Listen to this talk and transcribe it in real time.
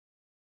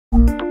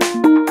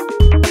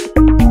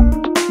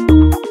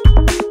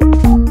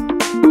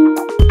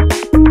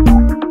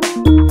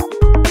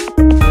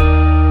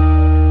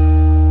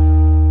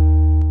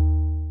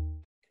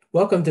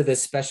Welcome to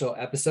this special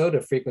episode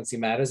of Frequency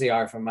Matters, the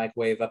RF and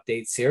Microwave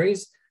Update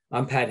Series.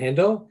 I'm Pat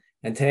Hindle,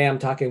 and today I'm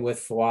talking with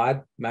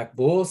Fawad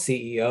Maqbool,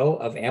 CEO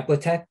of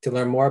Amplitech, to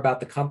learn more about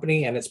the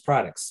company and its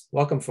products.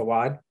 Welcome,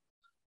 Fawad.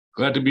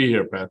 Glad to be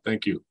here, Pat.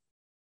 Thank you.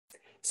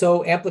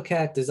 So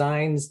Amplitech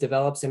designs,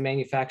 develops, and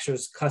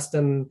manufactures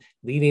custom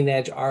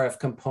leading-edge RF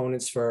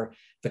components for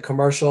the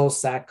commercial,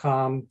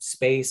 SATCOM,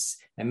 space,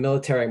 and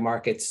military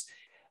markets.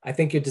 I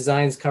think your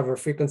designs cover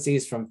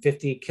frequencies from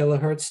 50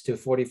 kilohertz to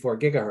 44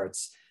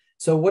 gigahertz.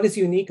 So what is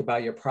unique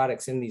about your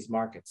products in these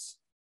markets?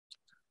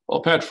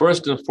 Well, Pat,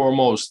 first and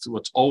foremost,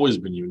 what's always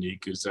been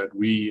unique is that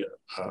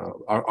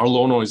our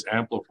low noise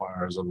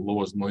amplifiers are the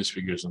lowest noise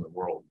figures in the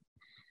world.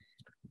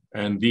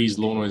 And these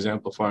low noise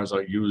amplifiers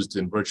are used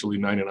in virtually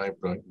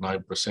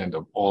 99.9%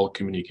 of all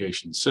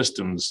communication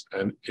systems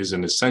and is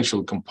an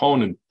essential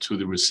component to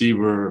the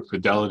receiver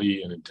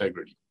fidelity and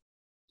integrity.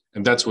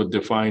 And that's what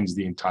defines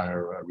the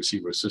entire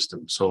receiver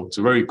system. So it's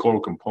a very core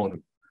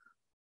component.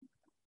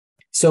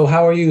 So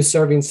how are you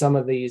serving some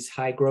of these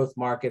high growth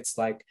markets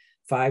like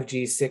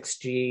 5G,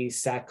 6G,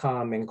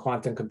 SATCOM, and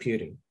quantum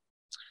computing?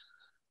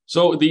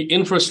 So the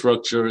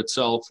infrastructure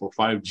itself for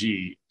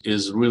 5G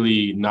is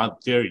really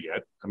not there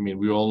yet. I mean,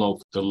 we all know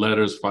the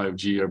letters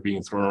 5G are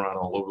being thrown around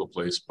all over the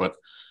place, but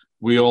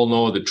we all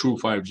know the true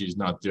 5G is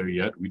not there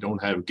yet. We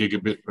don't have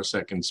gigabit per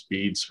second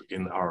speeds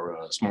in our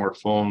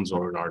smartphones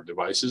or in our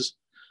devices.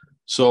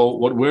 So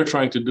what we're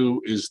trying to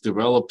do is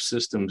develop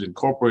systems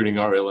incorporating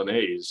our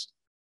LNAs,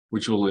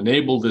 which will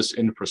enable this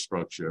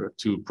infrastructure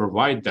to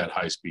provide that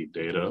high-speed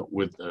data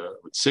with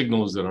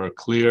signals that are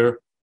clear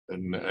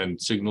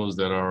and signals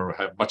that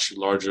have much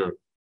larger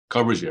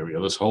coverage area.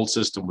 This whole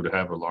system would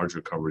have a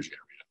larger coverage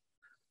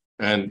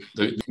area. And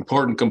the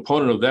important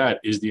component of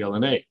that is the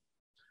LNA.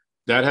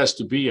 That has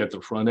to be at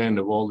the front end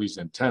of all these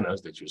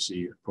antennas that you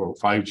see for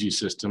 5G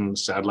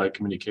systems, satellite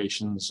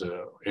communications,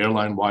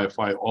 airline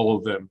Wi-Fi, all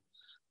of them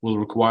will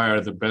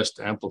require the best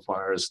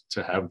amplifiers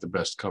to have the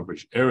best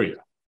coverage area.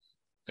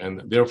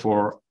 And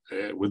therefore,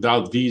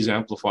 without these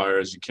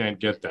amplifiers, you can't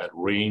get that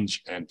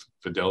range and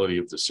fidelity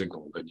of the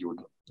signal that you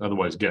would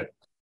otherwise get.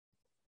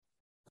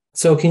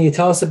 So can you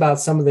tell us about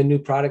some of the new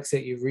products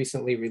that you've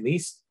recently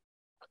released?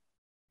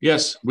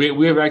 Yes,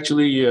 we have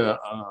actually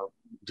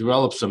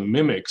developed some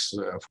mimics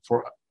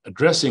for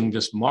addressing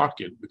this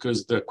market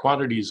because the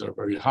quantities are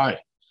very high.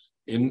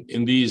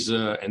 In these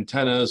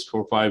antennas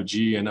for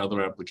 5G and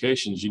other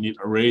applications, you need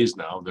arrays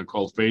now. They're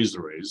called phased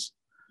arrays.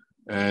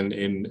 And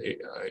in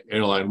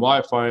airline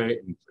Wi-Fi,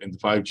 in the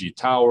 5G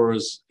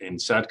towers, in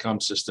SATCOM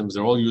systems,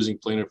 they're all using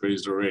planar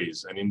phased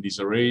arrays. And in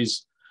these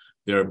arrays,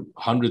 there are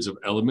hundreds of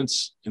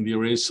elements in the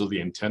arrays, so the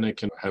antenna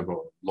can have a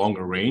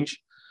longer range.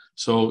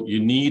 So you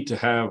need to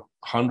have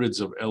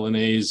hundreds of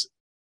LNAs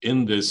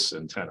in this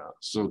antenna.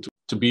 So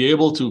to be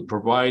able to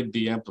provide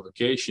the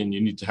amplification, you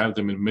need to have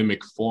them in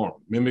MMIC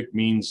form. MMIC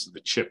means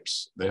the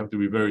chips. They have to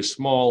be very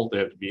small. They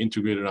have to be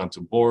integrated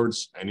onto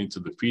boards and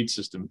into the feed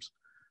systems.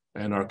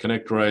 And our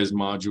connectorized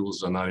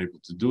modules are not able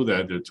to do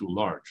that. They're too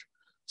large.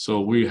 So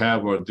we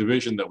have a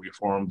division that we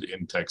formed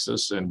in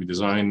Texas, and we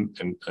design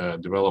and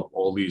develop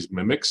all these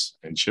MMICs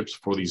and chips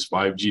for these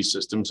 5G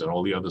systems and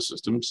all the other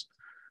systems.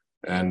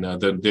 And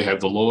then they have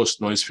the lowest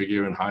noise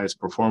figure and highest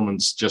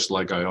performance, just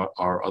like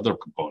our other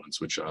components,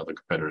 which other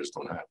competitors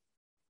don't have.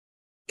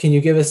 Can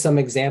you give us some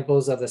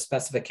examples of the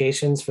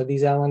specifications for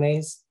these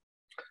LNAs?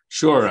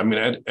 Sure. I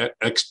mean, at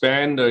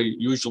Expand,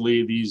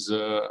 usually these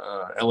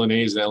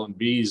LNAs and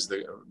LNBs,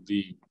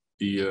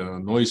 the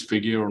noise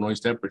figure or noise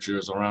temperature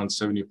is around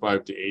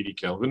 75 to 80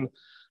 Kelvin.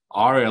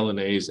 Our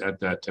LNAs at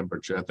that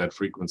temperature, at that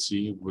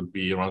frequency, would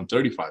be around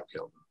 35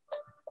 Kelvin.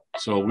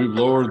 So we've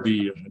lowered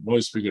the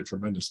noise figure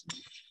tremendously.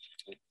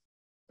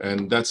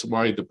 And that's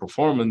why the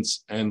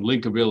performance and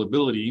link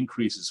availability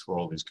increases for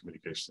all these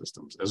communication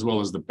systems, as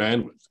well as the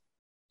bandwidth.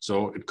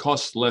 So it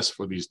costs less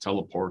for these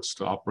teleports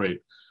to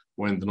operate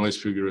when the noise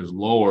figure is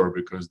lower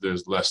because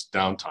there's less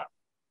downtime.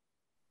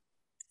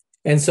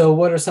 And so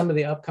what are some of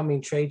the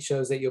upcoming trade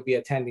shows that you'll be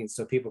attending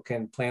so people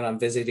can plan on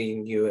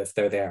visiting you if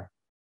they're there?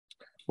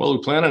 Well,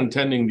 we plan on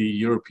attending the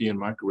European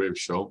Microwave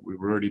Show. We've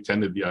already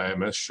attended the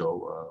IMS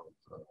show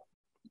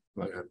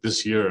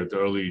this year,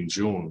 early in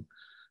June.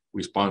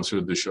 We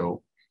sponsored the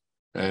show.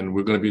 And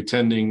we're going to be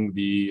attending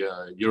the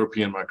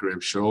European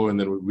Microwave Show, and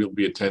then we'll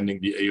be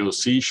attending the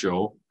AOC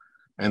show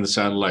and the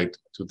Satellite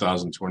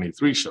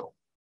 2023 show.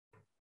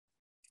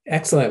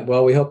 Excellent.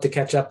 Well, we hope to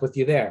catch up with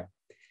you there.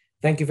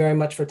 Thank you very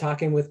much for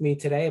talking with me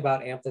today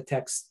about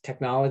Amplitech's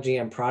technology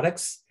and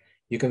products.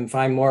 You can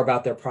find more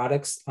about their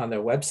products on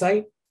their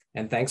website.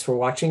 And thanks for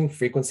watching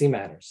Frequency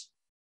Matters.